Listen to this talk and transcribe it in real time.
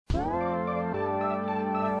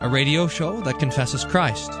a radio show that confesses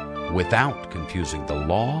Christ without confusing the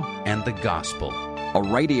law and the gospel. A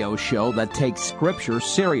radio show that takes Scripture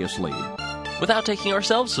seriously without taking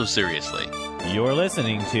ourselves so seriously. You're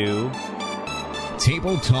listening to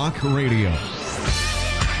Table Talk Radio.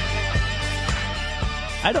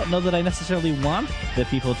 I don't know that I necessarily want the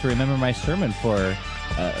people to remember my sermon for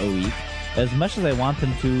a week as much as I want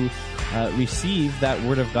them to receive that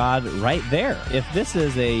Word of God right there. If this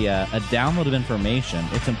is a download of information,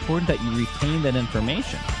 it's important that you retain that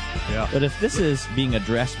information. Yeah. But if this is being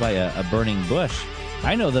addressed by a burning bush,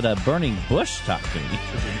 I know that a burning bush talked to me.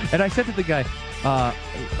 And I said to the guy,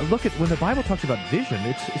 look at when the Bible talks about vision,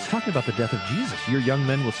 it's talking about the death of Jesus. Your young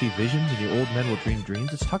men will see visions and your old men will dream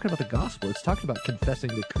dreams. It's talking about the gospel. It's talking about confessing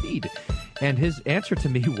the creed. And his answer to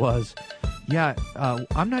me was, yeah,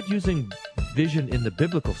 I'm not using vision in the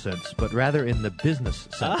biblical sense, but rather in the business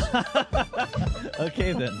sense.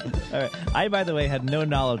 Okay, then. All right. I, by the way, had no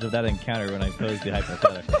knowledge of that encounter when I posed the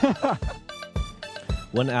hypothetical.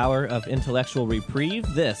 1 hour of intellectual reprieve.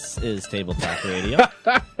 This is Table Talk Radio.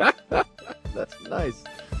 That's nice.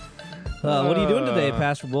 What are you doing today,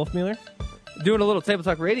 Pastor Wolfmueller? Doing a little Table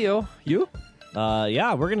Talk Radio. You?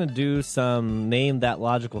 Yeah, we're going to do some Name That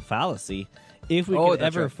Logical Fallacy. If we could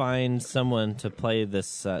ever find someone to play this,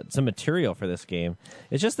 some material for this game.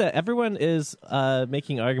 It's just that everyone is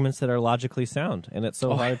making arguments that are logically sound, and it's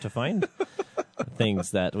so hard to find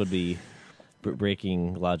things that would be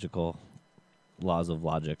breaking logical laws of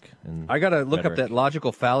logic. And I got to look rhetoric. up that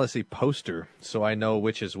logical fallacy poster so I know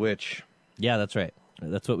which is which. Yeah, that's right.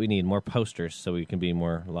 That's what we need, more posters so we can be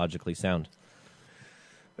more logically sound.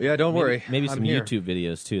 Yeah, don't worry. Maybe I'm some here. YouTube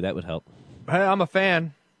videos, too. That would help. Hey, I'm a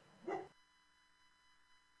fan.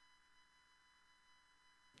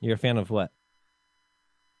 You're a fan of what?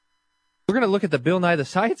 We're going to look at the Bill Nye the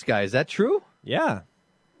Science Guy. Is that true? Yeah.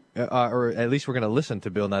 Or at least we're going to listen to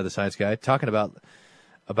Bill Nye the Science Guy talking about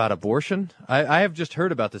abortion. I have just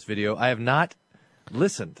heard about this video. I have not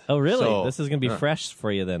listened. Oh, really? So, this is going to be fresh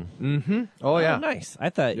for you then. Mm-hmm. Oh, yeah. Oh, nice. I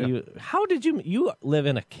thought how did you live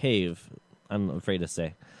in a cave, I'm afraid to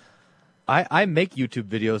say. I make YouTube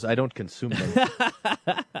videos. I don't consume them.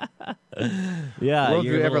 Yeah.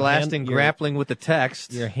 Worldview Everlasting, grappling with the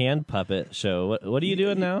text. Your hand puppet show. What are you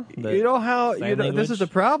doing now? You know how this is the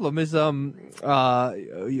problem is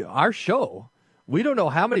our show. We don't know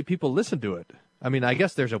how many people listen to it. I mean, I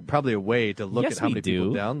guess there's probably a way to look at how many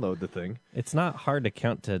people download the thing. It's not hard to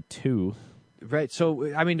count to 2. Right.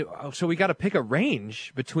 So I mean, we got to pick a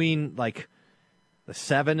range between like the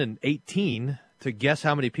 7 and 18 to guess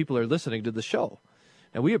how many people are listening to the show.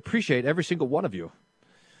 And we appreciate every single one of you.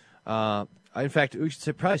 In fact, we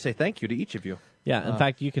should probably say thank you to each of you. Yeah, in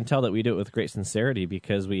fact, you can tell that we do it with great sincerity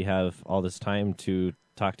because we have all this time to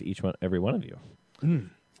talk to every one of you.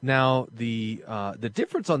 Now, the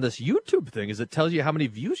difference on this YouTube thing is it tells you how many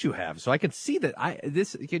views you have. So I can see that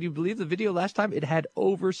can you believe the video last time? It had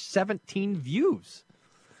over 17 views.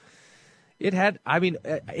 It had,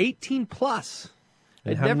 18 plus.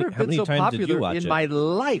 And It's never been so popular in my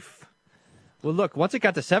life. Well, look, once it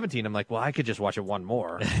got to 17, I'm like, well, I could just watch it one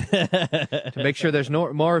more to make sure there's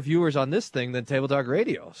no more viewers on this thing than Table Talk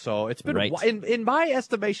Radio. So it's been, in my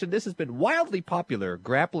estimation, this has been wildly popular,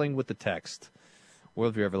 grappling with the text.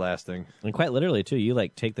 Worldview Everlasting. And quite literally, too. You,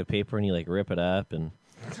 take the paper and you, rip it up and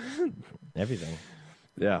everything.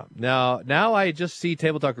 Yeah. Now I just see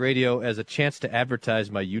Table Talk Radio as a chance to advertise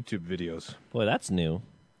my YouTube videos. Boy, that's new.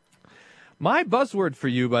 My buzzword for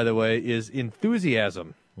you, by the way, is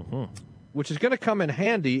enthusiasm, which is going to come in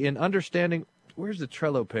handy in understanding. Where's the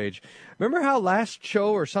Trello page? Remember how last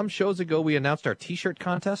show or some shows ago we announced our T-shirt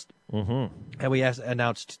contest? Mm-hmm. And we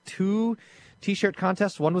announced 2 T-shirt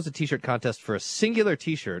contests. One was a T-shirt contest for a singular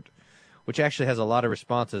T-shirt, which actually has a lot of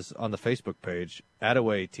responses on the Facebook page,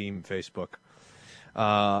 Attaway Team Facebook.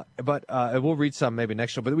 But we'll read some maybe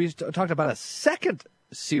next show. But we talked about a second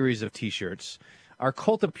series of T-shirts, our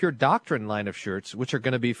Cult of Pure Doctrine line of shirts, which are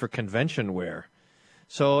going to be for convention wear.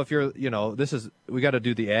 So if you're, we got to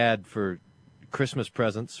do the ad for Christmas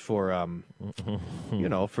presents for,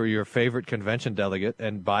 for your favorite convention delegate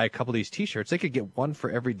and buy a couple of these T-shirts. They could get one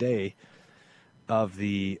for every day of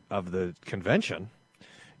the convention.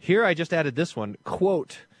 Here I just added this one,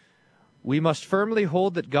 quote, "We must firmly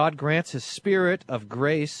hold that God grants his spirit of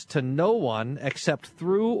grace to no one except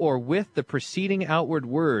through or with the preceding outward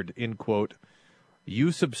word," end quote.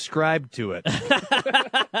 You subscribe to it.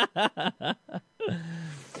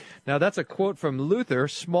 Now, that's a quote from Luther,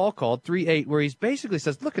 Smalcald 3:8, where he basically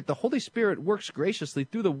says, look, the Holy Spirit works graciously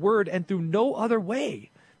through the Word and through no other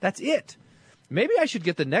way. That's it. Maybe I should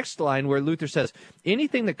get the next line where Luther says,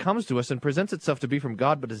 anything that comes to us and presents itself to be from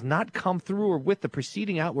God but does not come through or with the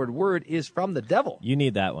preceding outward word is from the devil. You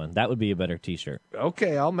need that one. That would be a better T-shirt.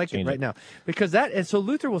 Okay, I'll make it right now. Because and so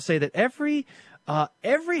Luther will say that every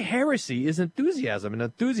heresy is enthusiasm, and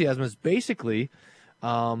enthusiasm is basically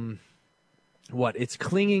what? It's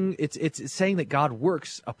clinging, it's saying that God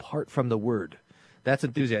works apart from the word. That's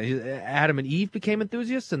enthusiasm. Adam and Eve became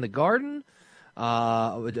enthusiasts in the garden.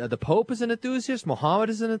 The Pope is an enthusiast. Muhammad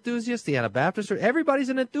is an enthusiast. The Anabaptists everybody's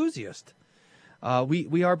an enthusiast.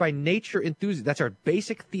 We are by nature enthusiasts. That's our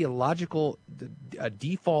basic theological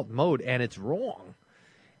default mode, and it's wrong.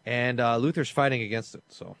 And Luther's fighting against it.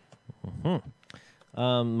 So,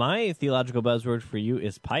 my theological buzzword for you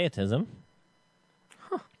is pietism.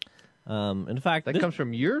 In fact, that comes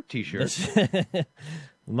from your T-shirt.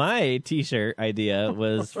 My T-shirt idea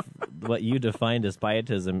was what you defined as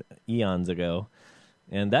pietism eons ago,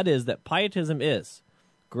 and that is that pietism is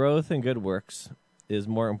growth in good works is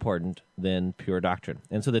more important than pure doctrine.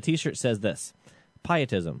 And so the T-shirt says this: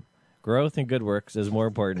 pietism, growth in good works is more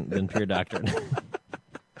important than pure doctrine.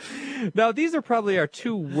 Now, these are probably our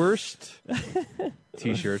two worst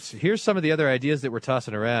T-shirts. Here's some of the other ideas that we're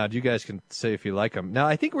tossing around. You guys can say if you like them. Now,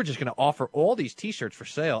 I think we're just going to offer all these T-shirts for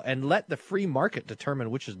sale and let the free market determine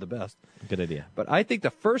which is the best. Good idea. But I think the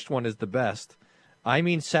first one is the best. I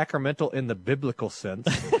mean sacramental in the biblical sense.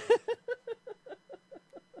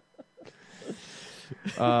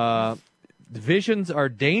 Visions are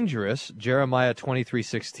dangerous, Jeremiah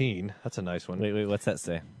 23:16. That's a nice one. Wait, what's that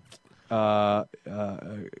say?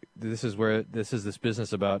 This is this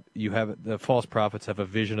business about the false prophets have a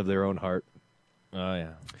vision of their own heart. Oh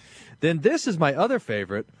yeah. Then this is my other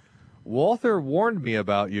favorite. Walther warned me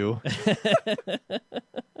about you.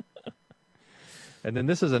 And then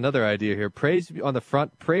this is another idea here. Praise on the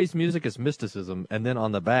front. Praise music is mysticism, and then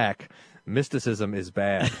on the back, mysticism is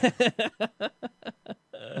bad.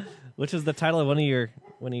 Which is the title of one of your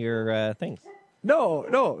things?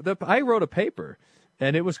 No. I wrote a paper.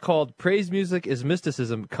 And it was called Praise Music is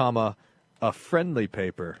Mysticism, a friendly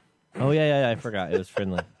paper. Oh, yeah, I forgot. It was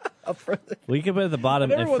friendly. A friendly. Well, you can put at the bottom.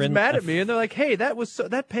 And everyone's mad at me, and they're like, hey, that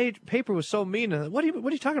paper was so mean. And what are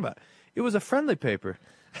you talking about? It was a friendly paper.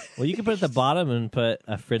 Well, you can put at the bottom and put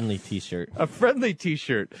a friendly T-shirt. A friendly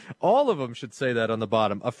T-shirt. All of them should say that on the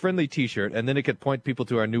bottom. A friendly T-shirt. And then it could point people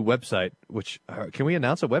to our new website, which, can we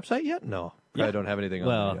announce a website yet? No. Yeah. I don't have anything on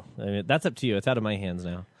Well, I mean, that's up to you. It's out of my hands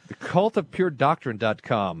now.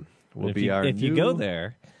 thecultofpuredoctrine.com will be our new... If you go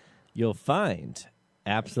there, you'll find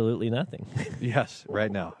absolutely nothing. Yes,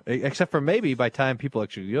 right now. Except for maybe by the time people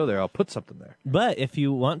actually go there, I'll put something there. But if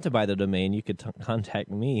you want to buy the domain, you could contact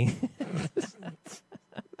me.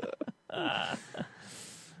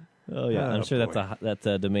 Oh yeah, I'm sure that's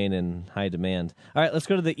a domain in high demand. All right, let's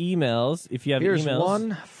go to the emails. If you have Here's emails,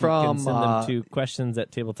 one from, you can send them to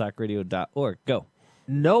questions@tabletalkradio.org. Go.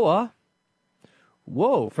 Noah.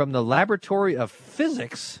 Whoa, from the Laboratory of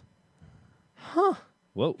Physics. Huh.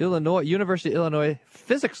 Whoa. University of Illinois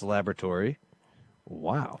Physics Laboratory.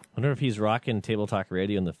 Wow. I wonder if he's rocking Table Talk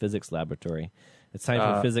Radio in the physics laboratory. It's time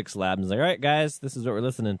for physics lab. And he's like, all right, guys, this is what we're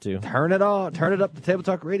listening to. Turn it on. Turn it up to Table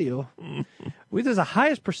Talk Radio. There's the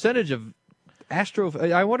highest percentage of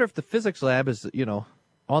I wonder if the physics lab is,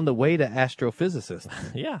 on the way to astrophysicists.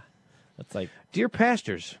 Yeah. That's like... Dear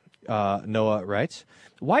pastors, Noah writes,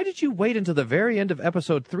 why did you wait until the very end of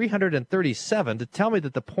episode 337 to tell me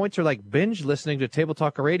that the points are like binge listening to Table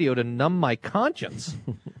Talk Radio to numb my conscience?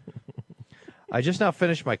 I just now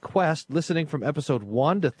finished my quest, listening from episode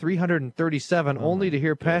 1 to 337, only to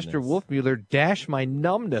hear Pastor Wolfmueller dash my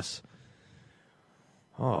numbness.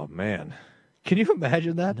 Oh, man. Can you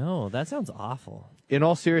imagine that? No, that sounds awful. In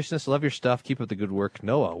all seriousness, love your stuff. Keep up the good work,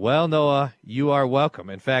 Noah. Well, Noah, you are welcome.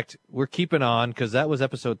 In fact, we're keeping on because that was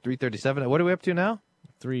episode 337. What are we up to now?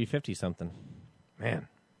 350-something. Man.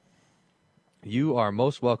 You are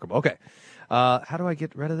most welcome. Okay. How do I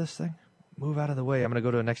get rid of this thing? Move out of the way. I'm going to go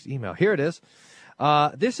to the next email. Here it is.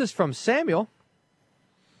 This is from Samuel.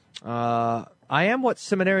 I am what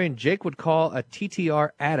seminarian Jake would call a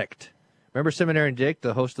TTR addict. Remember Seminarian Jake,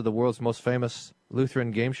 the host of the world's most famous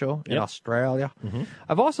Lutheran game show in Australia? Mm-hmm.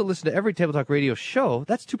 I've also listened to every Table Talk Radio show.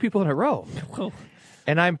 That's 2 people in a row.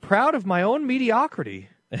 And I'm proud of my own mediocrity.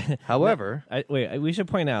 However... we should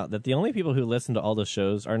point out that the only people who listen to all the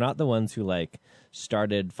shows are not the ones who,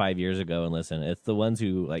 started 5 years ago and listen. It's the ones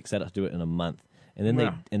who, set us do it in a month. And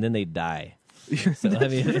then they die. So, I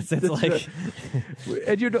mean, it's like...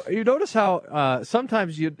 And you notice how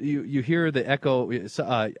sometimes you hear the echo,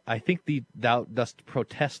 I think thou dost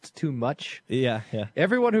protest too much. Yeah.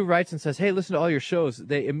 Everyone who writes and says, hey, listen to all your shows,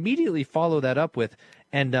 they immediately follow that up with,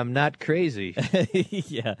 and I'm not crazy.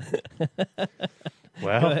 Yeah.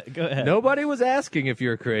 Well, go ahead. Nobody was asking if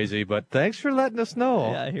you're crazy, but thanks for letting us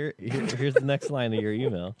know. Yeah, here's the next line of your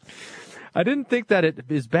email. I didn't think that it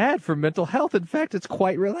is bad for mental health. In fact, it's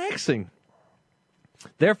quite relaxing.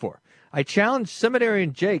 Therefore, I challenged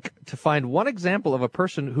Seminarian Jake to find one example of a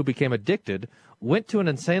person who became addicted, went to an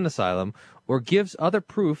insane asylum, or gives other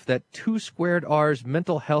proof that 2 squared R's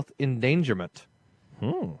mental health endangerment.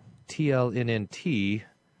 TLNNT.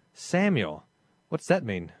 Samuel. What's that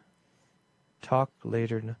mean? Talk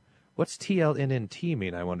later. What's TLNNT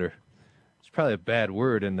mean, I wonder? It's probably a bad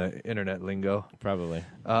word in the internet lingo. Probably.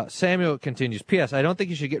 Samuel continues, P.S. I don't think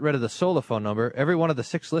you should get rid of the Sola phone number. Every one of the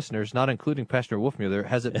 6 listeners, not including Pastor Wolfmuller,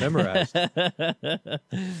 has it memorized.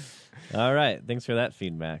 All right. Thanks for that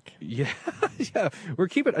feedback. Yeah. We're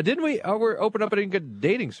keeping... Didn't we... we're opening up a good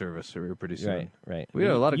dating service pretty soon. Right. We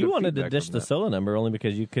had a lot of You good wanted to feedback dish from the that. Sola number only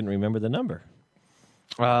because you couldn't remember the number.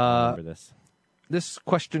 Remember this. This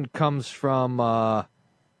question comes from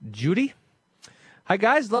Judy. Hi,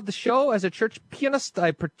 guys. Love the show. As a church pianist,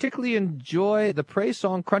 I particularly enjoy the Praise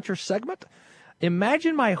Song Cruncher segment.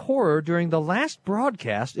 Imagine my horror during the last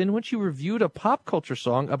broadcast in which you reviewed a pop culture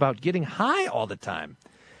song about getting high all the time.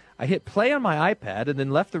 I hit play on my iPad and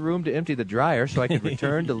then left the room to empty the dryer so I could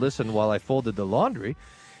return to listen while I folded the laundry.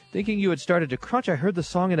 Thinking you had started to crunch, I heard the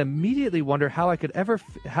song and immediately wondered how it could ever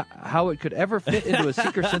fit into a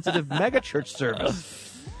seeker-sensitive megachurch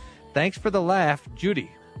service. Thanks for the laugh,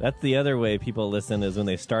 Judy. That's the other way people listen is when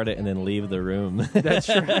they start it and then leave the room. That's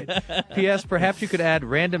right. P.S. Perhaps you could add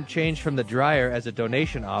random change from the dryer as a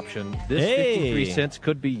donation option. This 53 cents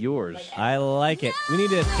could be yours. I like it. We need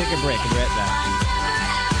to take a break and be right back.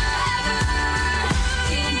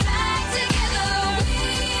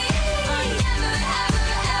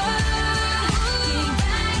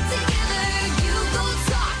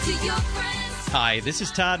 Hi, this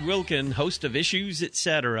is Todd Wilkin, host of Issues,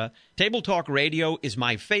 Etc. Table Talk Radio is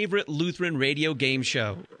my favorite Lutheran radio game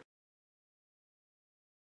show.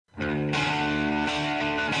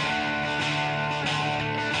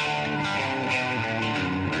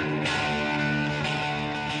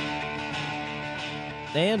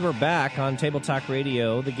 And we're back on Table Talk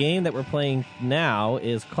Radio. The game that we're playing now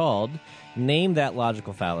is called Name That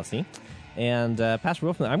Logical Fallacy. And Pastor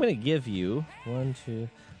Wolfman, I'm going to give you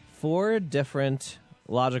 4 different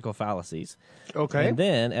logical fallacies. Okay. And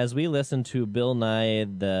then, as we listen to Bill Nye,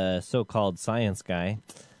 the so-called science guy,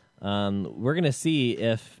 we're going to see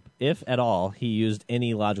if at all, he used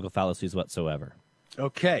any logical fallacies whatsoever.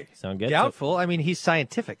 Okay. Sound good? Doubtful. I mean, he's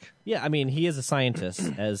scientific. Yeah, I mean, he is a scientist,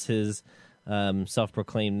 as his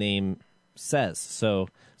self-proclaimed name says. So,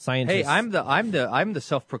 scientists... Hey, I'm the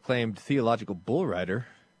self-proclaimed theological bull rider.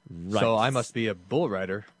 Right. So I must be a bull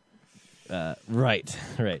rider. Right.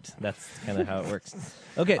 That's kind of how it works.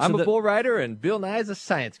 Okay, I'm a bull rider, and Bill Nye's a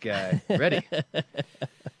science guy. Ready?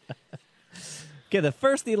 Okay, the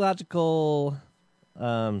first theological...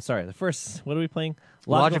 the first... What are we playing?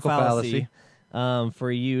 Logical fallacy.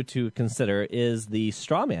 For you to consider is the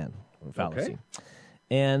straw man fallacy. Okay.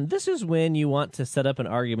 And this is when you want to set up an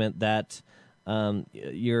argument that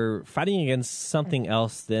you're fighting against something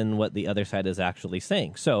else than what the other side is actually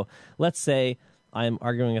saying. So let's say I'm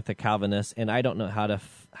arguing with the Calvinist, and I don't know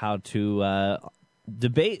how to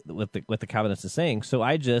debate what the Calvinist is saying. So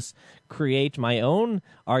I just create my own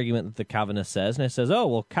argument that the Calvinist says, and it says, "Oh,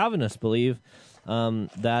 well, Calvinists believe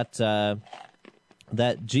that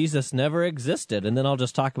Jesus never existed," and then I'll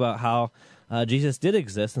just talk about how Jesus did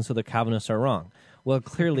exist, and so the Calvinists are wrong. Well,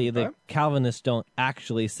 clearly the Calvinists don't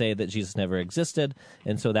actually say that Jesus never existed,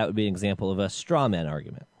 and so that would be an example of a straw man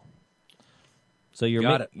argument. So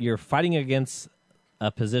you're fighting against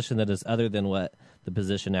a position that is other than what the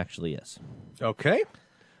position actually is. Okay.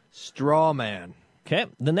 Straw man. Okay.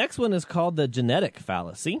 The next one is called the genetic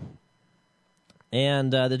fallacy.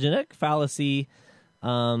 And the genetic fallacy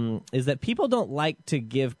is that people don't like to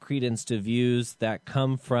give credence to views that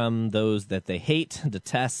come from those that they hate,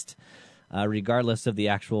 detest, regardless of the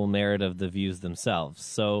actual merit of the views themselves.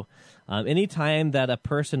 So anytime that a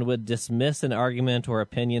person would dismiss an argument or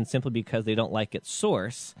opinion simply because they don't like its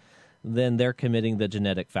source, then they're committing the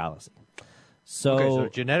genetic fallacy. So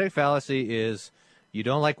genetic fallacy is you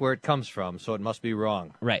don't like where it comes from, so it must be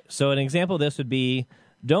wrong. Right. So an example of this would be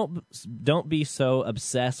don't be so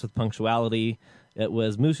obsessed with punctuality. It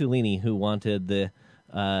was Mussolini who wanted the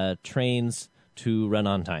trains to run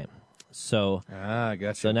on time. So,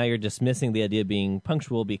 gotcha. So now you're dismissing the idea of being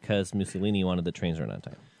punctual because Mussolini wanted the trains to run on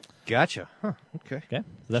time. Gotcha. Huh. Okay. Okay.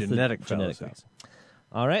 So that's genetic fallacy.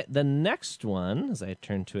 All right. The next one, as I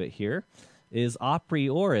turn to it here, is a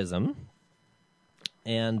priorism.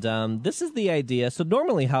 And this is the idea. So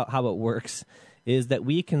normally how it works is that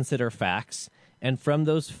we consider facts, and from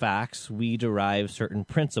those facts we derive certain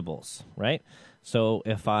principles, right? So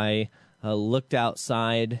if I looked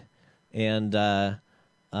outside and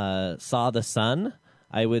saw the sun,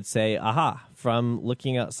 I would say, aha, from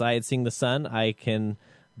looking outside, seeing the sun, I can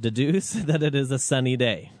deduce that it is a sunny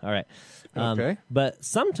day. All right. Okay. But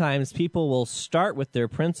sometimes people will start with their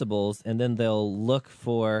principles and then they'll look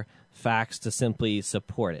for facts to simply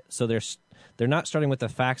support it. So they're not starting with the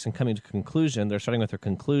facts and coming to a conclusion. They're starting with their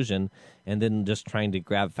conclusion and then just trying to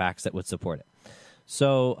grab facts that would support it.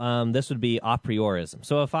 So this would be a priorism.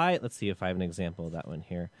 So let's see if I have an example of that one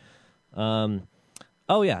here.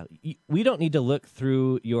 We don't need to look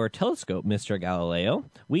through your telescope, Mr. Galileo.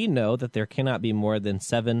 We know that there cannot be more than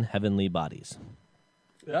 7 heavenly bodies.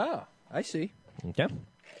 Yeah, I see. Okay.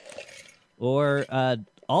 Or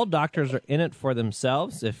all doctors are in it for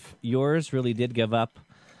themselves. If yours really did give up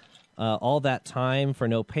all that time for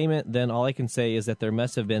no payment, then all I can say is that there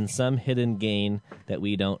must have been some hidden gain that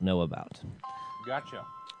we don't know about. Gotcha.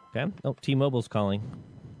 Okay. Oh, T-Mobile's calling.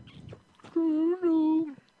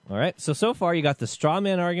 All right. So far you got the straw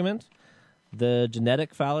man argument, the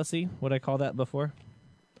genetic fallacy. What did I call that before?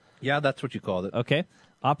 Yeah, that's what you called it. Okay.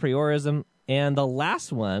 A priorism. And the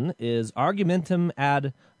last one is argumentum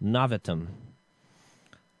ad novitum.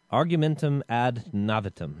 Argumentum ad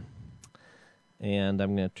novitum. And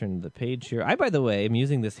I'm going to turn to the page here. By the way, am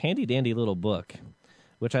using this handy-dandy little book,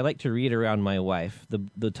 which I like to read around my wife.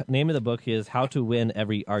 The name of the book is How to Win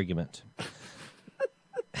Every Argument.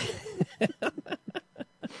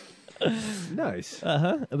 Nice.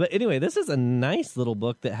 But anyway, this is a nice little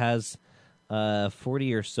book that has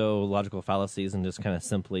 40 or so logical fallacies and just kind of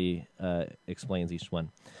simply explains each one.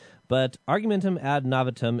 But argumentum ad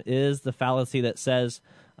novitum is the fallacy that says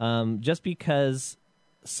just because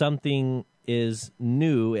something is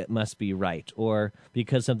new, it must be right, or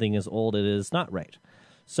because something is old, it is not right.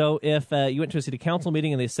 So if you went to a city council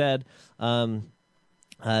meeting and they said,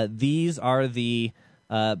 these are the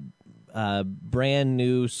brand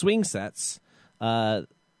new swing sets,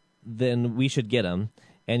 then we should get them.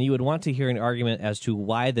 And you would want to hear an argument as to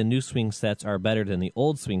why the new swing sets are better than the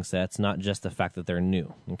old swing sets, not just the fact that they're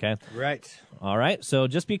new. Okay? Right. All right. So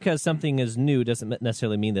just because something is new doesn't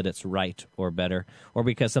necessarily mean that it's right or better, or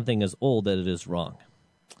because something is old that it is wrong.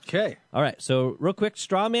 Okay. All right. So real quick,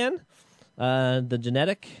 straw man, the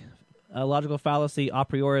genetic logical fallacy, a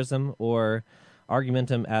priorism, or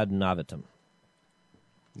argumentum ad novitum.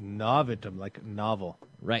 Novitum, like novel.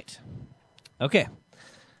 Right. Okay.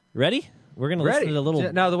 Ready? We're going to listen to a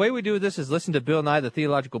little... Now, the way we do this is listen to Bill Nye, the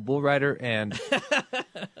Theological Bull Rider, and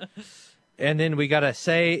and then we got to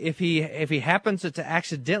say if he happens to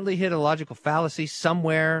accidentally hit a logical fallacy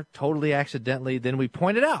somewhere, totally accidentally, then we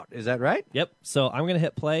point it out. Is that right? Yep. So I'm going to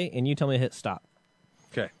hit play, and you tell me to hit stop.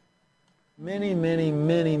 Okay. Many, many,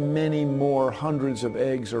 many, many more hundreds of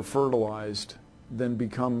eggs are fertilized than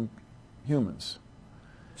become humans.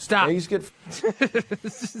 Stop. Eggs get...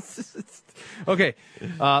 Okay.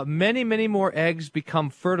 Many, many more eggs become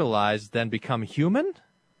fertilized than become human?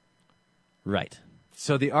 Right.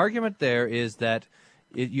 So the argument there is that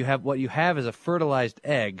what you have is a fertilized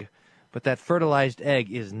egg, but that fertilized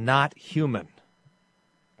egg is not human.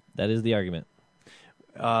 That is the argument.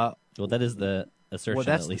 Well, that is the assertion,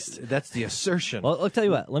 at least. That's the assertion. Well, I'll tell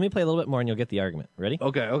you what. Let me play a little bit more, and you'll get the argument. Ready?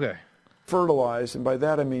 Okay. Fertilized, and by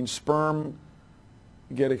that I mean sperm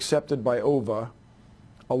get accepted by ova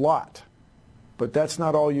a lot. But that's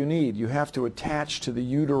not all you need. You have to attach to the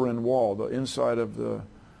uterine wall, the inside of a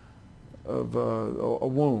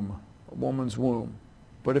womb, a woman's womb.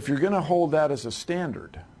 But if you're going to hold that as a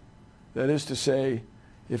standard, that is to say,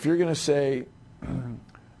 if you're going to say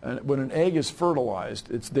when an egg is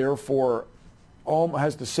fertilized, it's therefore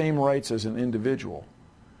has the same rights as an individual,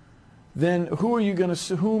 then whom are you going to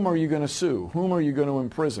sue? Whom are you going to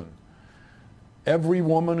imprison? Every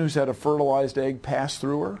woman who's had a fertilized egg pass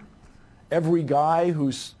through her? Every guy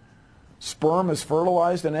whose sperm has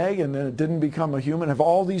fertilized an egg and then it didn't become a human? Have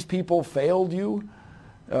all these people failed you?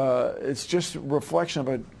 It's just a reflection of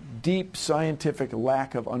a deep scientific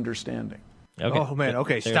lack of understanding. Okay. Oh, man.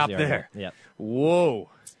 Okay, There's stop the there. argument. Yep. Whoa.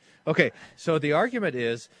 Okay, so the argument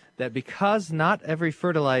is that because not every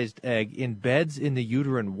fertilized egg embeds in the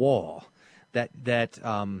uterine wall, and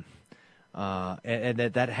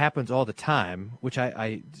that happens all the time, which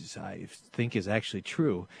I think is actually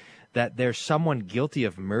true, that there's someone guilty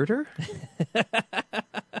of murder?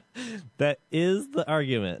 That is the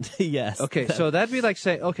argument. Yes. Okay, so that'd be like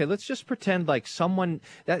saying, okay, let's just pretend like someone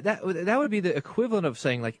that would be the equivalent of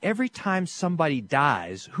saying, like, every time somebody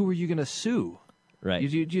dies, who are you going to sue? Right.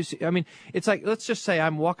 You see, I mean, it's like, let's just say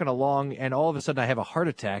I'm walking along and all of a sudden I have a heart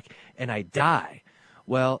attack and I die.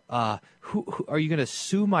 Well, who are you going to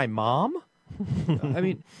sue my mom? I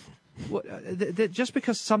mean, just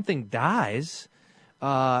because something dies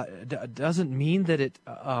doesn't mean that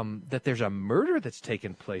that there's a murder that's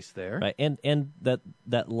taken place there. Right, and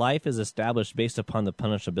that life is established based upon the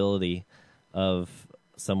punishability of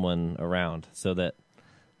someone around, so that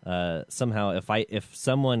somehow if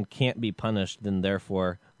someone can't be punished, then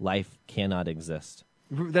therefore life cannot exist.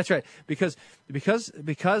 That's right, because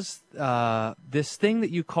this thing that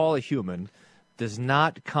you call a human does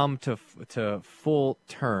not come to full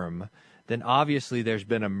term, then obviously there's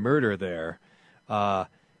been a murder there. I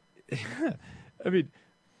mean,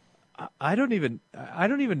 I don't even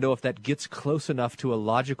know if that gets close enough to a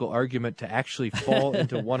logical argument to actually fall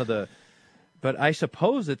into one of the. But I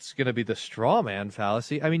suppose it's going to be the straw man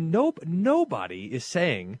fallacy. I mean, nobody is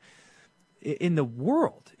saying in the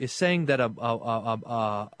world is saying that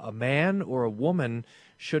a man or a woman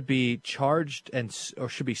should be charged or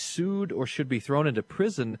should be sued or should be thrown into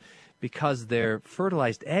prison because their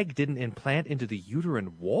fertilized egg didn't implant into the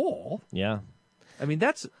uterine wall. Yeah. I mean,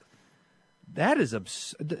 that is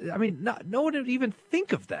absurd. I mean, no one would even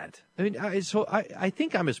think of that. I mean, I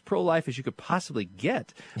think I'm as pro-life as you could possibly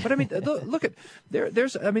get. But I mean, look at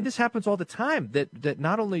there's. I mean, this happens all the time. That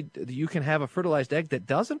not only you can have a fertilized egg that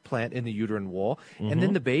doesn't plant in the uterine wall, and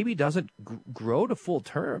then the baby doesn't grow to full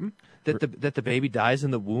term. That the baby dies in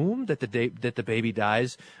the womb. That the baby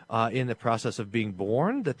dies in the process of being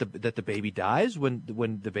born. That the baby dies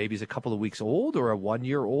when the baby's a couple of weeks old, or a 1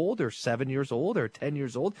 year old, or 7 years old, or 10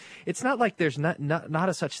 years old. It's not like there's not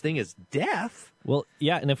a such thing as death. Well,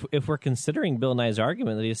 yeah, and if we're considering Bill Nye's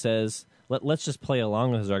argument that he says, let's just play along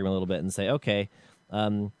with his argument a little bit and say, okay,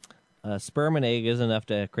 sperm and egg is enough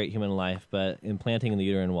to create human life, but implanting in the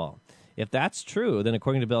uterine wall. If that's true, then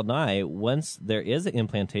according to Bill Nye, once there is an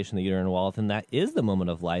implantation in the uterine wall, then that is the moment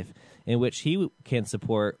of life in which he can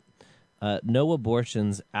support no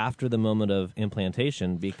abortions after the moment of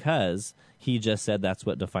implantation, because he just said that's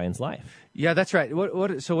what defines life. Yeah, that's right.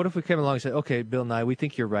 So what if we came along and said, okay, Bill Nye, we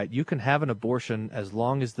think you're right. You can have an abortion as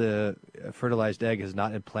long as the fertilized egg is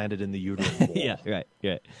not implanted in the uterine wall. Yeah, right.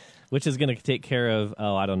 Which is going to take care of,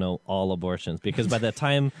 all abortions. Because by the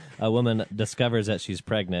time a woman discovers that she's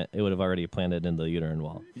pregnant, it would have already planted in the uterine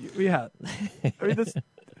wall. Yeah. I mean, that's...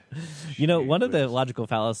 One of the logical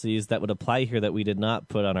fallacies that would apply here that we did not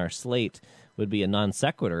put on our slate would be a non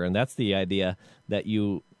sequitur, and that's the idea that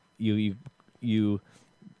you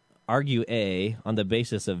argue A on the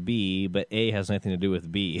basis of B, but A has nothing to do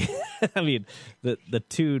with B. I mean, the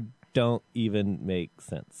two don't even make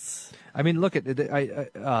sense. I mean, look at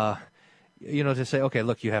to say, okay,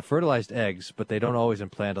 look, you have fertilized eggs, but they don't always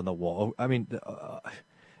implant on the wall. I mean,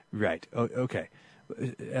 right? Okay,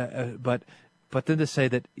 but then to say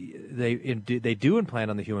that they do implant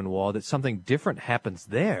on the human wall, that something different happens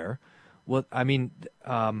there. Well, I mean,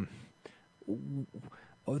 that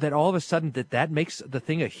all of a sudden that makes the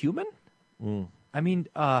thing a human. I mean,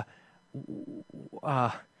 yeah,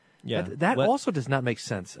 that also does not make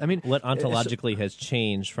sense. I mean, what ontologically has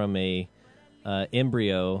changed from a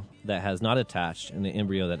embryo that has not attached and an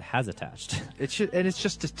embryo that has attached? It's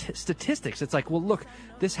just statistics. It's like, well, look,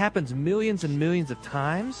 this happens millions and millions of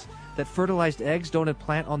times. That fertilized eggs don't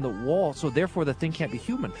implant on the wall, so therefore the thing can't be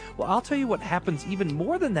human. Well, I'll tell you what happens even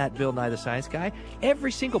more than that, Bill Nye the Science Guy.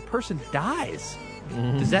 Every single person dies.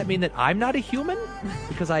 Does that mean that I'm not a human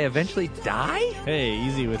because I eventually die? Hey,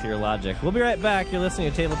 easy with your logic. We'll be right back. You're listening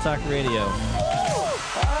to Table Talk Radio.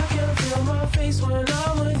 I can feel my face when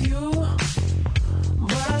I'm with you,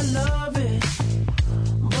 but I love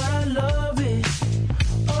it.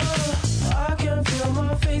 Oh, I can feel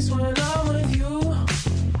my face when I'm with you.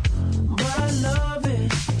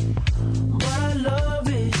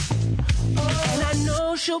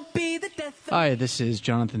 Hi, this is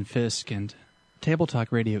Jonathan Fisk, and Table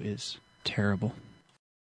Talk Radio is terrible.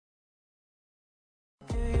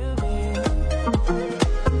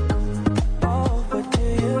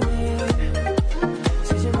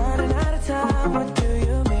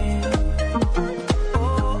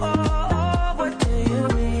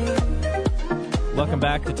 Welcome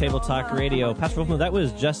back to Table Talk Radio. Pastor Wolfman, that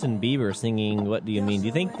was Justin Bieber singing What Do You Mean? Do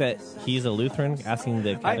you think that he's a Lutheran asking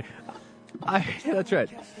the Catholic? Yeah, that's right.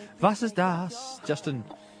 Was ist das? Justin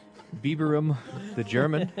Bieberum, the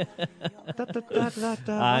German.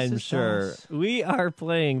 I'm sure. We are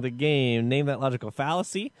playing the game Name That Logical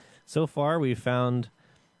Fallacy. So far, we've found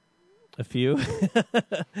a few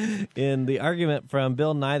in the argument from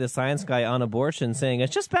Bill Nye, the Science Guy, on abortion, saying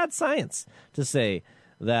it's just bad science to say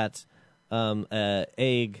that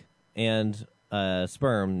egg and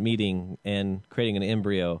sperm meeting and creating an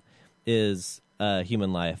embryo is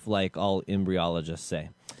human life, like all embryologists say.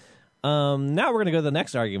 Now we're going to go to the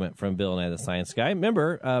next argument from Bill Nye the Science Guy.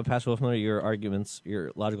 Remember, Pastor Wolfmiller, your arguments,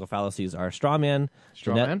 your logical fallacies are straw man,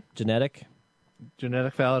 genetic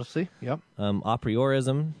fallacy, yep. A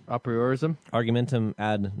priorism, argumentum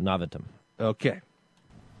ad novitum. Okay.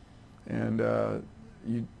 And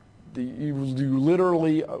you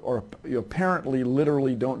literally, or you apparently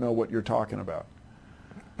literally don't know what you're talking about.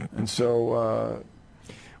 And so...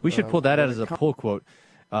 we should pull that out as a pull quote.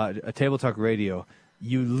 A Table Talk Radio.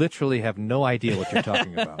 You literally have no idea what you're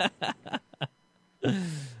talking about. Yeah.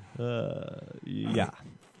 When it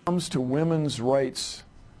comes to women's rights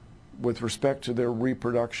with respect to their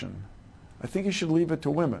reproduction, I think you should leave it to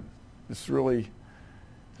women. It's really...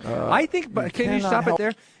 I think, but can you stop it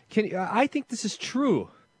there? I think this is true.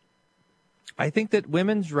 I think that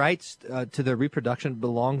women's rights to their reproduction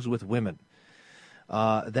belongs with women.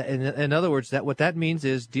 In other words, what that means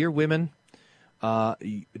is, dear women,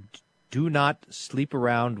 do not sleep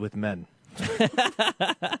around with men.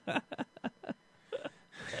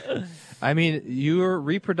 I mean, your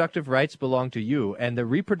reproductive rights belong to you, and the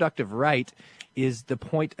reproductive right is the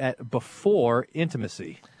point before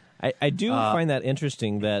intimacy. I do find that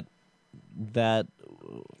interesting that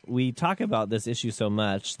we talk about this issue so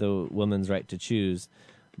much, the woman's right to choose,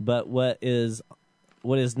 but what is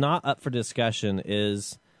not up for discussion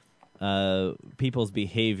is people's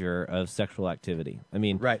behavior of sexual activity. I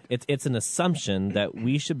mean, right. It's an assumption that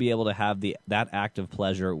we should be able to have that act of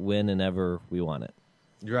pleasure when and ever we want it.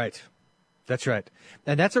 Right. That's right.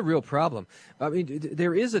 And that's a real problem. I mean,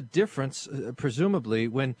 there is a difference, presumably,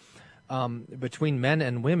 between men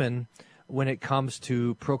and women when it comes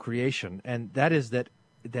to procreation. And that is that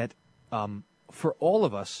for all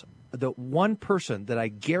of us, the one person that I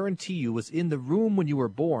guarantee you was in the room when you were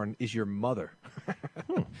born is your mother.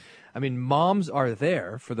 I mean, moms are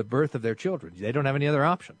there for the birth of their children. They don't have any other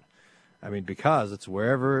option. I mean, because it's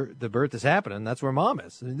wherever the birth is happening, that's where mom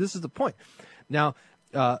is. I mean, this is the point. Now,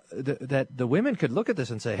 that the women could look at this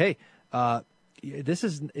and say, hey,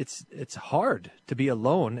 it's hard to be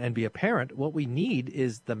alone and be a parent. What we need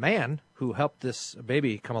is the man who helped this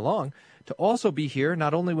baby come along to also be here,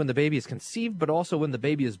 not only when the baby is conceived, but also when the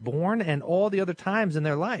baby is born and all the other times in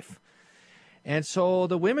their life. And so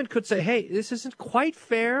the women could say, hey, this isn't quite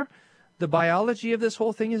fair. The biology of this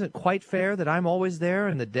whole thing isn't quite fair, that I'm always there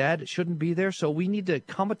and the dad shouldn't be there. So we need to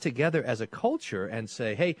come together as a culture and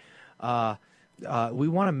say, hey, we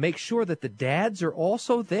want to make sure that the dads are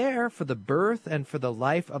also there for the birth and for the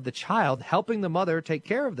life of the child, helping the mother take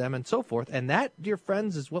care of them and so forth. And that, dear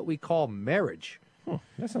friends, is what we call marriage.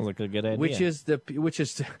 That sounds like a good idea.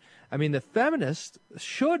 I mean, the feminist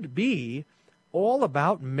should be all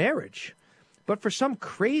about marriage. But for some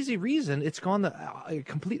crazy reason, it's gone the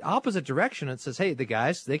complete opposite direction. It says, hey, the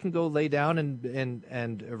guys, they can go lay down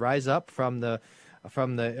and rise up from the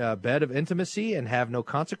bed of intimacy and have no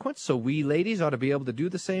consequence. So we ladies ought to be able to do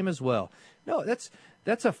the same as well. No, that's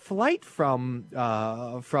a flight from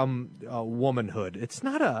womanhood. It's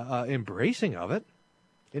not a embracing of it.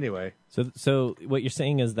 Anyway, so what you're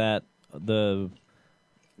saying is that the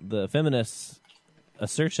feminist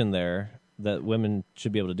assertion there that women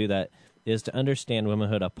should be able to do that is to understand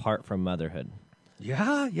womanhood apart from motherhood.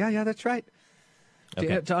 Yeah, that's right.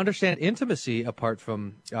 Okay. To understand intimacy apart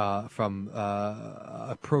from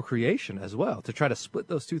procreation as well, to try to split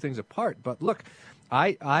those two things apart. But look,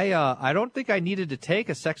 I don't think I needed to take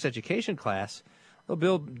a sex education class. Well,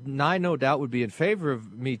 Bill Nye no doubt would be in favor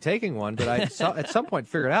of me taking one, but I at some point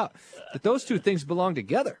figured out that those two things belong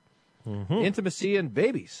together: intimacy and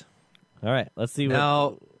babies. All right, let's see.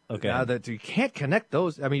 Now that you can't connect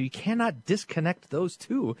those. I mean, you cannot disconnect those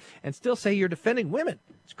two and still say you're defending women.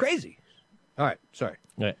 It's crazy. All right, sorry.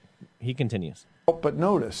 All right. He continues. But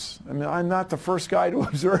notice, I mean, I'm not the first guy to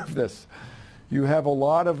observe this. You have a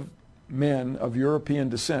lot of men of European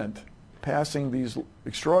descent passing these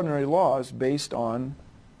extraordinary laws based on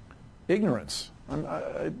ignorance.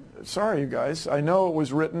 Sorry, you guys. I know it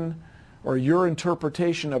was written, or your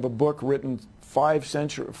interpretation of a book written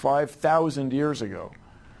 5,000 years ago,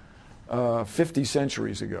 50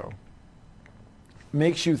 centuries ago,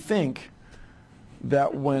 makes you think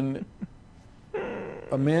that when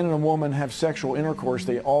a man and a woman have sexual intercourse,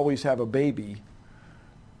 they always have a baby.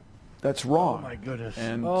 That's wrong. Oh my goodness!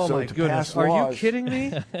 And oh so my goodness! Are you kidding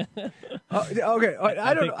me? Okay,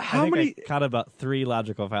 I don't know how many. I caught about 3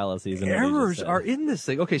 logical fallacies. Errors are in this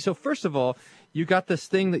thing. Okay, so first of all, you got this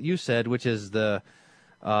thing that you said, which is the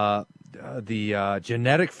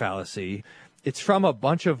genetic fallacy. it's from a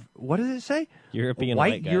bunch of, what does it say? European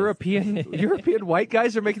white guys. European white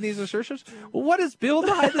guys are making these assertions. Well, what is Bill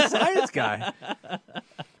Nye the Science Guy?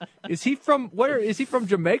 Is he from Is he from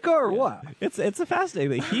Jamaica or what? It's a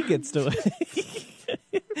fascinating that he gets to.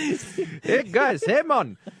 Hey guys, hey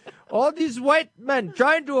man, all these white men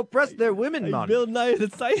trying to oppress their women, man. Bill Nye the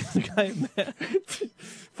Science Guy, man.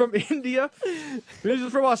 From India. This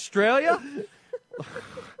is from Australia.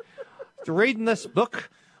 Reading this book,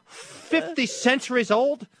 50 centuries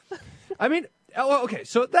old. I mean, okay,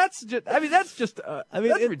 so that's just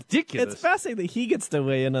ridiculous. It's fascinating that he gets to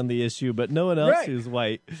weigh in on the issue, but no one else who's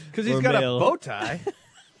white. Because he's got a bow tie.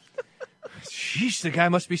 Sheesh, the guy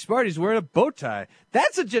must be smart. He's wearing a bow tie.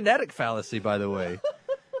 That's a genetic fallacy, by the way.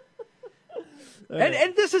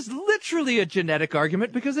 And this is literally a genetic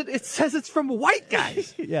argument because it says it's from white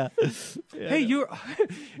guys. Yeah. Hey,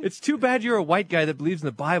 it's too bad you're a white guy that believes in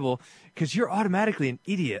the Bible because you're automatically an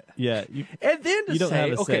idiot. Yeah. And then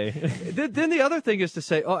to say, then the other thing is to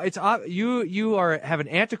say, you have an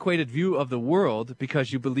antiquated view of the world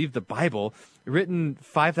because you believe the Bible written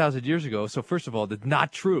 5,000 years ago. So first of all, that's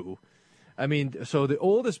not true. I mean, so the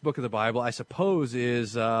oldest book of the Bible, I suppose,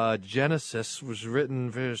 is Genesis, was written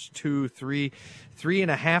verse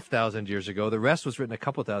 3,500 years ago. The rest was written a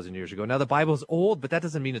couple thousand years ago. Now, the Bible's old, but that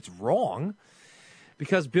doesn't mean it's wrong,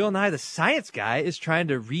 because Bill Nye, the Science Guy, is trying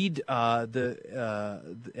to read and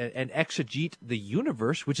exegete the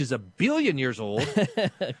universe, which is 1 billion years old,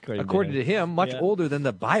 according to him, much older than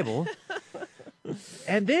the Bible.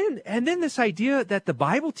 And then this idea that the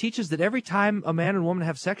Bible teaches that every time a man and woman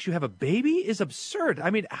have sex, you have a baby is absurd. I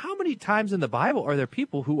mean, how many times in the Bible are there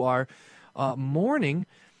people who are mourning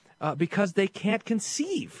because they can't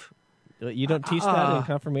conceive? You don't teach that in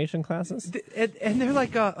confirmation classes? And they're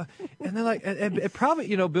like, and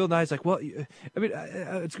probably, Bill Nye's like, well, I mean,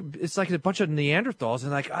 it's like a bunch of Neanderthals, and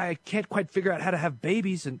like, I can't quite figure out how to have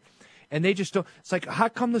babies, and they just don't. It's like, how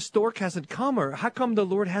come the stork hasn't come, or how come the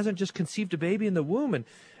Lord hasn't just conceived a baby in the womb?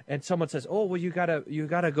 And someone says, oh, well, you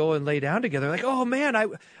gotta go and lay down together. Like, oh man,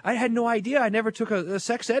 I had no idea. I never took a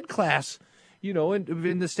sex ed class,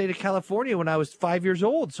 in the state of California when I was 5 years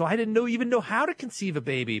old. So I didn't even know how to conceive a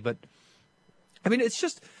baby. But I mean, it's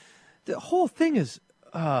just, the whole thing is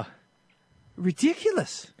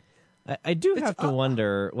ridiculous. I do have to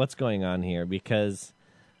wonder what's going on here, because,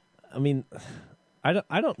 I mean, I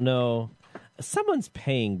don't know. Someone's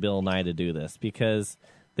paying Bill Nye to do this because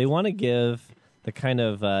they want to give the kind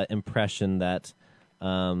of impression that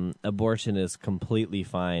abortion is completely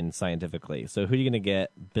fine scientifically. So who are you going to get?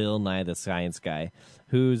 Bill Nye, the Science Guy,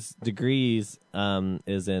 whose degrees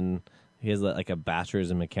is in, he has like a bachelor's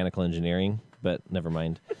in mechanical engineering, but never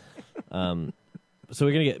mind. So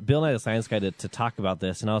we're going to get Bill Nye, the Science Guy, to talk about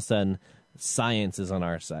this, and all of a sudden, science is on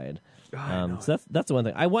our side. So that's the one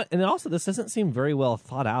thing I want, and also this doesn't seem very well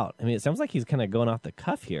thought out. I mean, it sounds like he's kind of going off the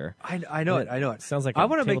cuff here. I know it. Sounds like I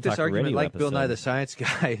want to make this argument like episode. Bill Nye the Science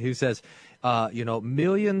Guy, who says,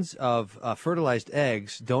 millions of fertilized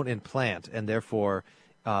eggs don't implant, and therefore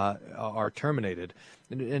are terminated,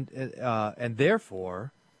 and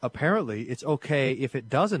therefore apparently it's okay if it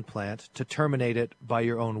does implant to terminate it by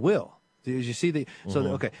your own will. Did you see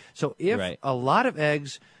So if a lot of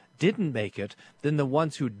eggs didn't make it, then the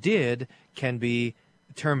ones who did can be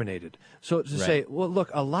terminated. So to say, well,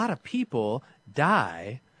 look, a lot of people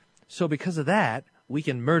die, so because of that, we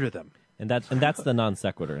can murder them. And that's the non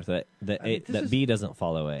sequitur that B doesn't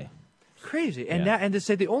follow A. Crazy, and to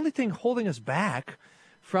say the only thing holding us back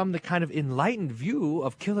from the kind of enlightened view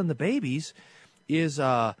of killing the babies is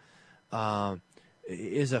a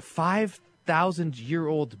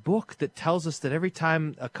 5,000-year-old book that tells us that every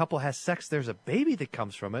time a couple has sex, there's a baby that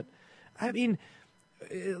comes from it. I mean,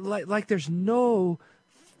 like there's no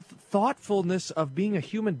thoughtfulness of being a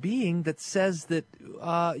human being that says that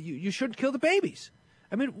you shouldn't kill the babies.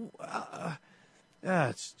 I mean,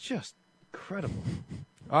 it's just incredible.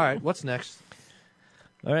 All right, what's next?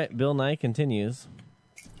 All right, Bill Nye continues.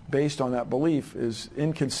 Based on that belief is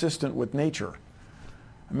inconsistent with nature.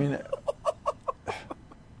 I mean,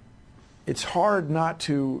 it's hard not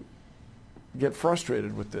to get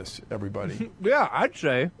frustrated with this, everybody. Yeah, I'd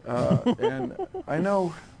say. And I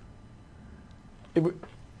know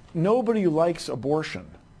nobody likes abortion,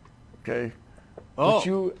 okay? But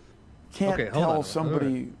you can't tell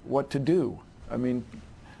somebody what to do. I mean...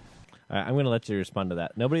 All right, I'm going to let you respond to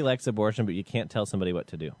that. Nobody likes abortion, but you can't tell somebody what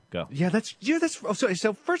to do. Go. Yeah, that's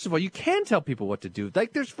so first of all, you can tell people what to do.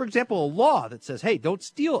 Like there's, for example, a law that says, hey, don't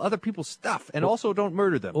steal other people's stuff, and also don't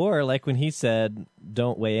murder them. Or like when he said,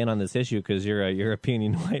 don't weigh in on this issue because you're a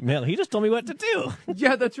European white male. He just told me what to do.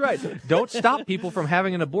 Yeah, that's right. Don't stop people from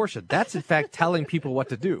having an abortion. That's, in fact, telling people what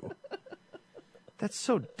to do. That's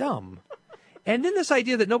so dumb. And then this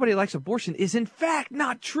idea that nobody likes abortion is in fact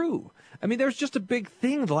not true. I mean, there's just a big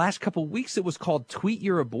thing the last couple of weeks that was called Tweet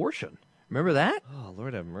Your Abortion. Remember that? Oh,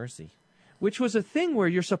 Lord have mercy. Which was a thing where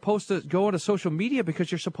you're supposed to go onto social media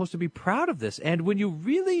because you're supposed to be proud of this. And when you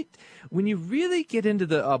really get into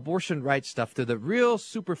the abortion rights stuff, to the real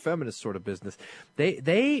super feminist sort of business,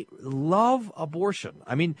 they love abortion.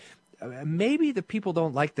 I mean, maybe the people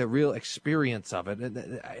don't like the real experience of it,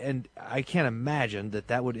 and I can't imagine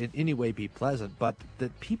that would in any way be pleasant, but the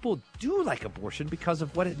people do like abortion because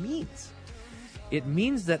of what it means. It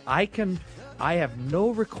means that I have no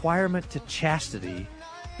requirement to chastity,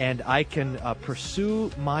 and I can pursue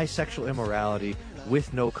my sexual immorality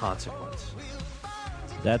with no consequence.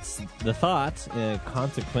 That's the thought.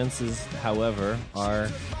 Consequences, however, are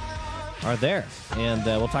there. And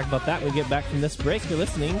we'll talk about that when we get back from this break. You're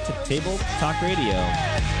listening to Table Talk Radio.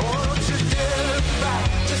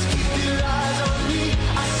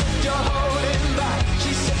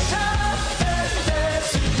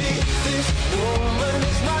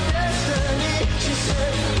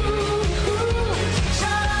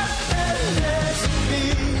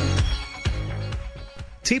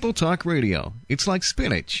 Table Talk Radio. It's like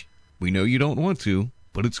spinach. We know you don't want to,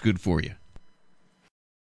 but it's good for you.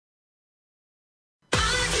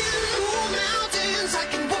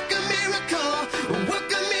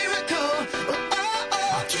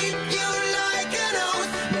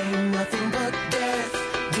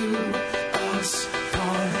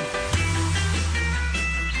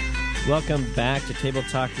 Welcome back to Table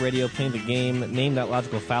Talk Radio, playing the game Name That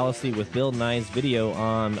Logical Fallacy with Bill Nye's video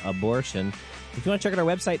on abortion. If you want to check out our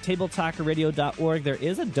website, tabletalkradio.org, there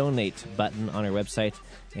is a donate button on our website,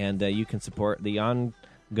 and you can support the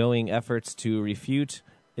ongoing efforts to refute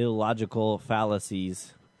illogical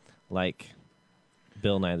fallacies like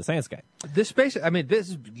Bill Nye the Science Guy. This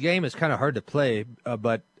game is kind of hard to play,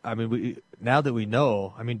 but I mean, now that we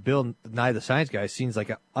know, I mean, Bill Nye the Science Guy seems like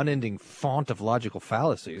an unending font of logical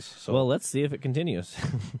fallacies. So. Well, let's see if it continues.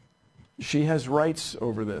 She has rights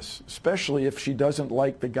over this, especially if she doesn't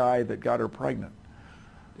like the guy that got her pregnant.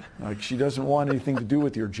 Like, she doesn't want anything to do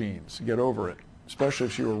with your genes. Get over it, especially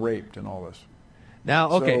if she were raped and all this.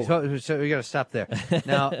 Now, okay, so we got to stop there.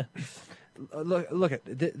 Now, look at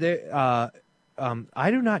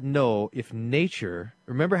I do not know if nature.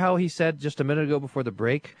 Remember how he said just a minute ago before the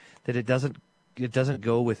break that it doesn't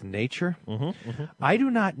go with nature. Mm-hmm, mm-hmm. I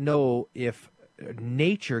do not know if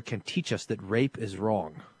nature can teach us that rape is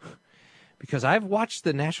wrong, because I've watched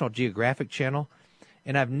the National Geographic Channel,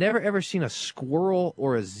 and I've never ever seen a squirrel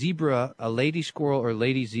or a zebra, a lady squirrel or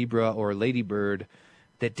lady zebra or a ladybird,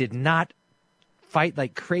 that did not fight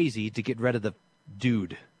like crazy to get rid of the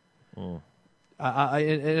dude. Mm.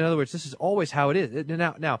 In other words, this is always how it is.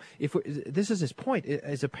 Now, if this is his point,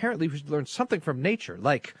 is apparently we should learn something from nature.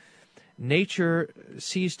 Like, nature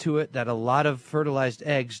sees to it that a lot of fertilized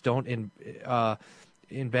eggs don't embed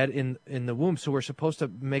in the womb, so we're supposed to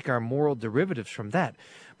make our moral derivatives from that.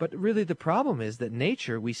 But really, the problem is that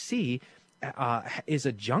nature, we see, is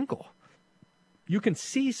a jungle. You can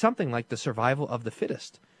see something like the survival of the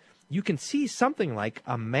fittest. You can see something like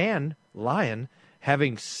a man lion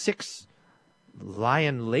having 6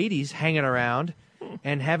 lion ladies hanging around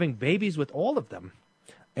and having babies with all of them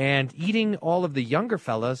and eating all of the younger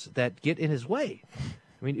fellas that get in his way.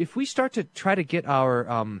 I mean, if we start to try to get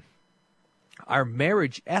our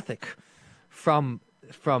marriage ethic from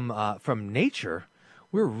nature,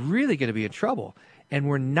 we're really going to be in trouble, and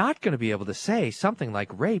we're not going to be able to say something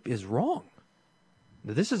like rape is wrong.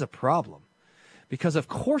 Now, this is a problem, because of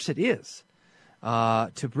course it is.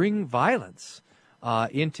 To bring violence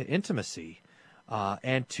into intimacy,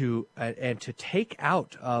 and to take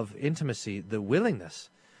out of intimacy the willingness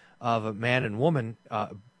of a man and woman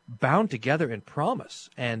bound together in promise,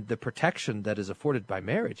 and the protection that is afforded by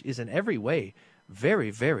marriage, is in every way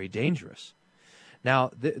very, very dangerous.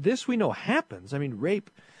 Now, this we know happens. I mean,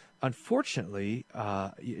 rape, unfortunately,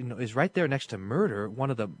 is right there next to murder,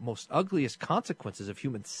 one of the most ugliest consequences of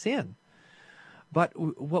human sin. But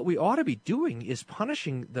what we ought to be doing is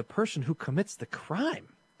punishing the person who commits the crime,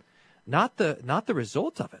 not the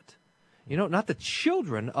result of it. Not the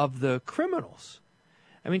children of the criminals.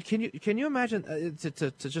 I mean, can you imagine,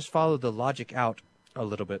 to just follow the logic out a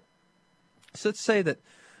little bit? So let's say that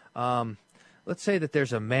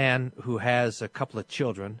there's a man who has a couple of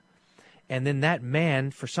children, and then that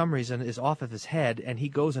man, for some reason, is off of his head, and he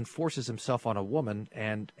goes and forces himself on a woman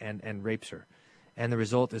and rapes her, and the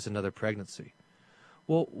result is another pregnancy.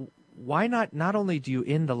 Well, why not only do you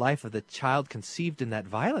end the life of the child conceived in that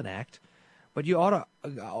violent act, but you ought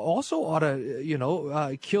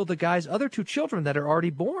to kill the guy's other 2 children that are already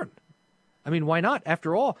born. I mean, why not?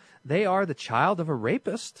 After all, they are the child of a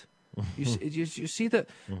rapist. You see,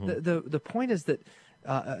 the point is that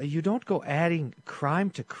you don't go adding crime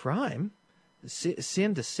to crime,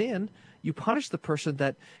 sin to sin. You punish the person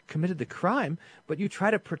that committed the crime, but you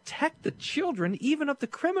try to protect the children even of the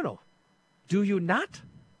criminal. Do you not?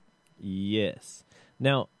 Yes.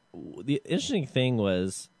 Now, the interesting thing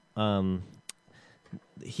was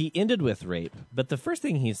he ended with rape, but the first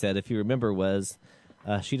thing he said, if you remember, was,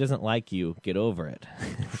 she doesn't like you, get over it.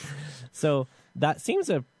 So that seems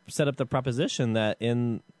to set up the proposition that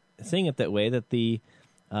in saying it that way, that the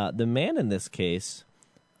man in this case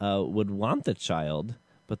would want the child,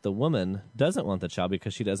 but the woman doesn't want the child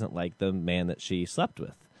because she doesn't like the man that she slept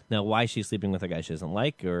with. Now, why she's sleeping with a guy she doesn't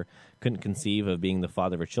like or couldn't conceive of being the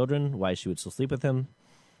father of her children, why she would still sleep with him,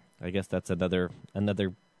 I guess that's another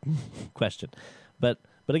question. But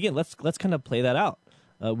again, let's kind of play that out.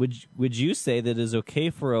 Would you say that it is okay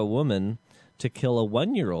for a woman to kill a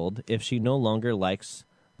 1-year-old if she no longer likes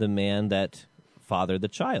the man that fathered the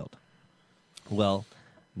child? Well,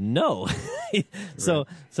 no. So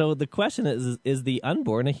the question is the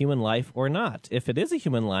unborn a human life or not? If it is a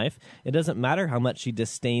human life, it doesn't matter how much she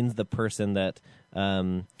disdains the person that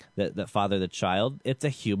fathered the child. It's a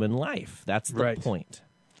human life. That's the point.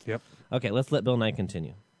 Yep. Okay, let's let Bill Nye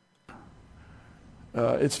continue.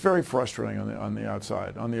 It's very frustrating on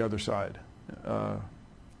the other side.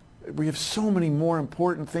 We have so many more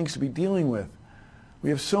important things to be dealing with. We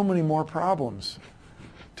have so many more problems.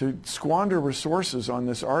 To squander resources on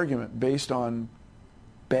this argument based on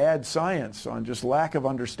bad science, on just lack of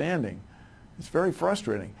understanding, it's very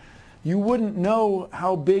frustrating. You wouldn't know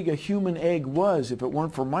how big a human egg was if it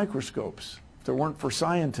weren't for microscopes, if it weren't for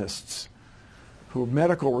scientists, who are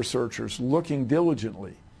medical researchers looking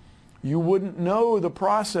diligently. You wouldn't know the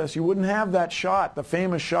process. You wouldn't have that shot, the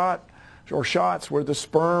famous shot or shots where the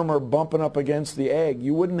sperm are bumping up against the egg.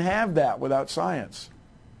 You wouldn't have that without science.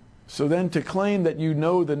 So then to claim that you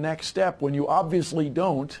know the next step when you obviously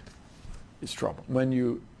don't is trouble.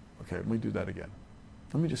 Okay, let me do that again.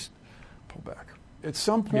 Let me just pull back. At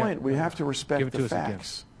some point, we have to respect the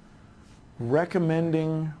facts.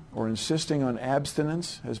 Recommending or insisting on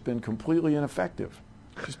abstinence has been completely ineffective.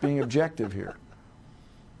 Just being objective here.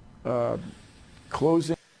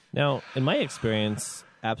 Closing. Now, in my experience,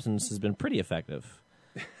 abstinence has been pretty effective.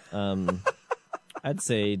 I'd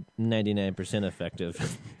say 99%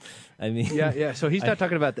 effective. I mean, yeah. So he's not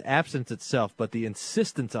talking about the absence itself, but the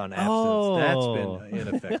insistence on abstinence. That's been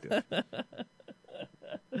ineffective.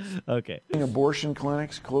 Okay. Abortion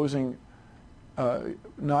clinics, closing,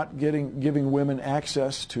 not giving women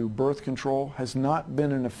access to birth control has not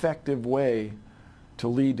been an effective way to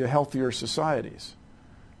lead to healthier societies.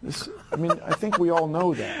 I think we all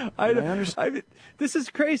know that. I understand. This is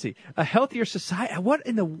crazy. A healthier society. What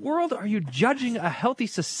in the world are you judging a healthy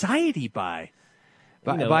society by?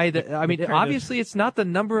 Obviously, it's not the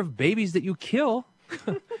number of babies that you kill.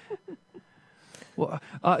 Well,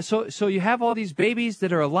 so you have all these babies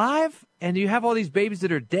that are alive, and you have all these babies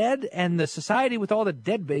that are dead, and the society with all the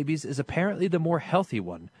dead babies is apparently the more healthy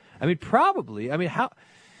one. I mean, probably. I mean, how?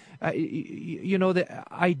 The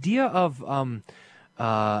idea of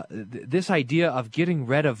this idea of getting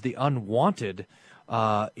rid of the unwanted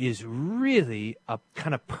is really a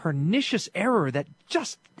kind of pernicious error that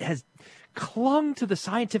just has clung to the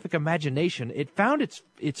scientific imagination. It found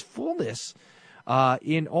its fullness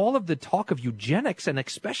in all of the talk of eugenics, and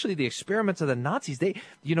especially the experiments of the Nazis.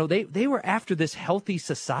 They were after this healthy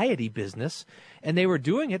society business, and they were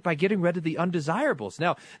doing it by getting rid of the undesirables.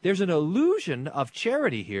 Now, there's an illusion of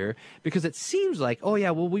charity here, because it seems like,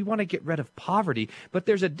 we want to get rid of poverty, but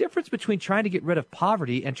there's a difference between trying to get rid of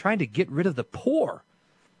poverty and trying to get rid of the poor.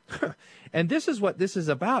 And this is what this is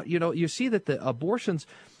about. You see that the abortions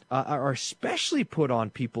are especially put on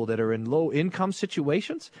people that are in low income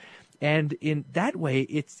situations. And in that way,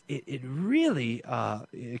 it really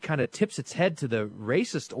kind of tips its head to the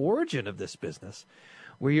racist origin of this business,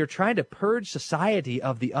 where you're trying to purge society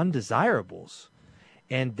of the undesirables,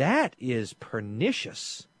 and that is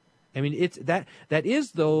pernicious. I mean, that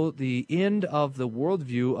is, though, the end of the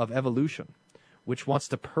worldview of evolution, which wants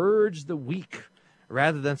to purge the weak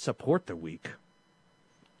rather than support the weak.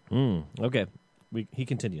 Okay, he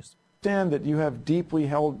continues. Understand that you have deeply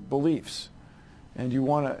held beliefs. And you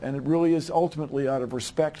want to, and it really is ultimately out of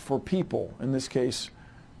respect for people, in this case,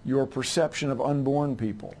 your perception of unborn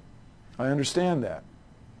people. I understand that.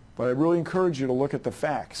 But I really encourage you to look at the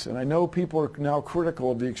facts. And I know people are now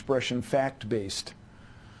critical of the expression fact-based.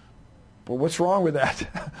 But what's wrong with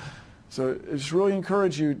that? So I just really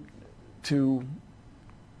encourage you to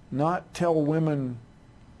not tell women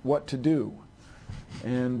what to do.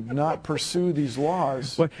 and not pursue these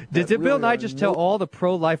laws. Did Bill Nye just tell all the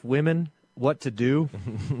pro-life women what to do?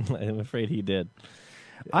 I'm afraid he did.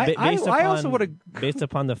 I also would have, based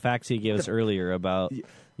upon the facts he gave us earlier about,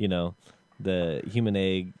 the human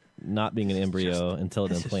egg not being an embryo until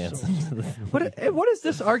it implants. What is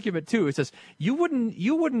this argument too? It says you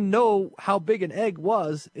wouldn't know how big an egg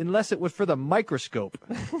was unless it was for the microscope.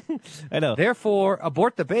 I know. Therefore,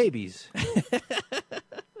 abort the babies.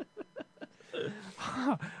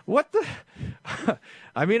 What the?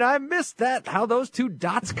 I mean, I missed that. How those two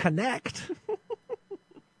dots connect?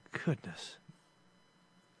 Goodness.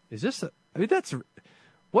 Is this? That's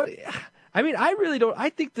what. I mean, I really don't. I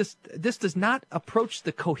think this does not approach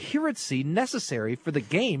the coherency necessary for the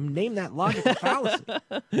game. Name that logical fallacy.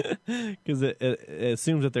 Because it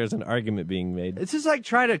assumes that there's an argument being made. It's just like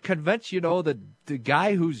trying to convince the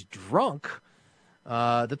guy who's drunk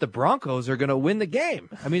that the Broncos are going to win the game.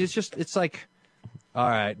 I mean, it's like, all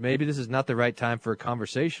right, maybe this is not the right time for a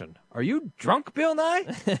conversation. Are you drunk, Bill Nye?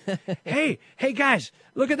 hey guys,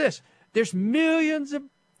 look at this. There's millions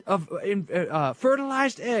of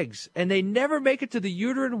fertilized eggs, and they never make it to the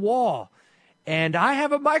uterine wall. And I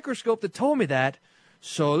have a microscope that told me that,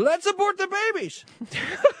 so let's abort the babies.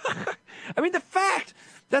 I mean, the fact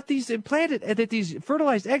that these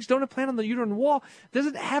fertilized eggs don't implant on the uterine wall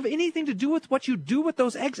doesn't have anything to do with what you do with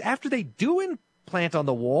those eggs after they do implant on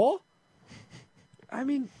the wall. I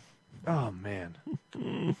mean, oh, man.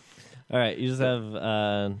 All right, you just have,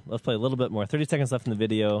 let's play a little bit more. 30 seconds left in the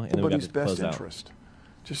video, and then we got to close best interest. Out.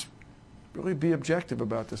 Just really be objective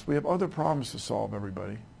about this. We have other problems to solve,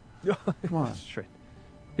 everybody. Come on. That's right.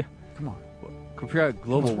 Yeah. Come on. Compare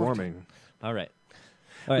global warming. All right.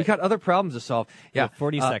 We got other problems to solve. Yeah.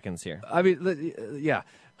 40 seconds here. I mean, yeah.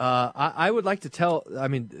 I would like to tell,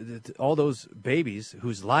 all those babies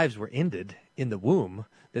whose lives were ended in the womb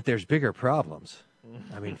that there's bigger problems.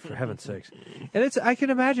 I mean, for heaven's sakes. And I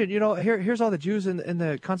can imagine, here's all the Jews in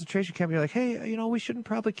the concentration camp. You're like, hey, we shouldn't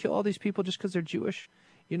probably kill all these people just because they're Jewish.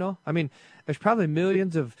 I mean, there's probably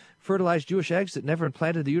millions of fertilized Jewish eggs that never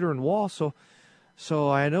implanted the uterine wall. So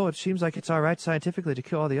I know it seems like it's all right scientifically to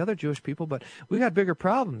kill all the other Jewish people, but we got bigger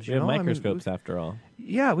problems. We have microscopes after all.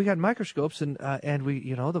 Yeah, we got microscopes, and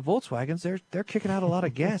we, the Volkswagens, they're kicking out a lot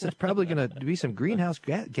of gas. It's probably going to be some greenhouse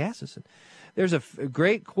gases. And there's a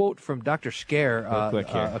great quote from Dr. Scare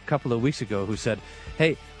a couple of weeks ago who said,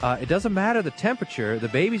 hey, it doesn't matter the temperature. The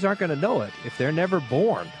babies aren't going to know it if they're never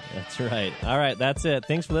born. That's right. All right, that's it.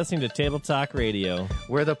 Thanks for listening to Table Talk Radio,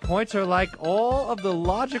 where the points are like all of the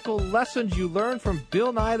logical lessons you learn from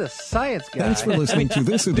Bill Nye the Science Guy. Thanks for listening to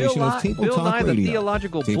this edition of Table Bill Talk Nye, Radio. The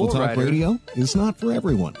theological Table bull Talk rider. Radio is not for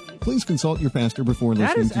everyone. Please consult your pastor before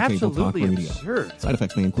listening to Table Talk Radio. Absurd. Side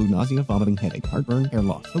effects may include nausea, vomiting, headache, heartburn, hair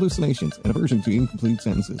loss, hallucinations, and aversion to incomplete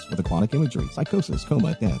sentences with aquatic imagery, psychosis,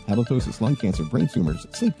 coma, death, halitosis, lung cancer, brain tumors,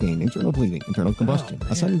 sleep gain, internal bleeding, internal combustion,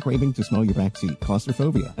 a sudden craving to smell your backseat,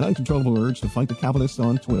 claustrophobia, an uncontrollable urge to fight the Calvinists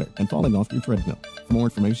on Twitter, and falling off your treadmill. For more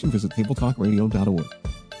information, visit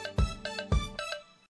tabletalkradio.org.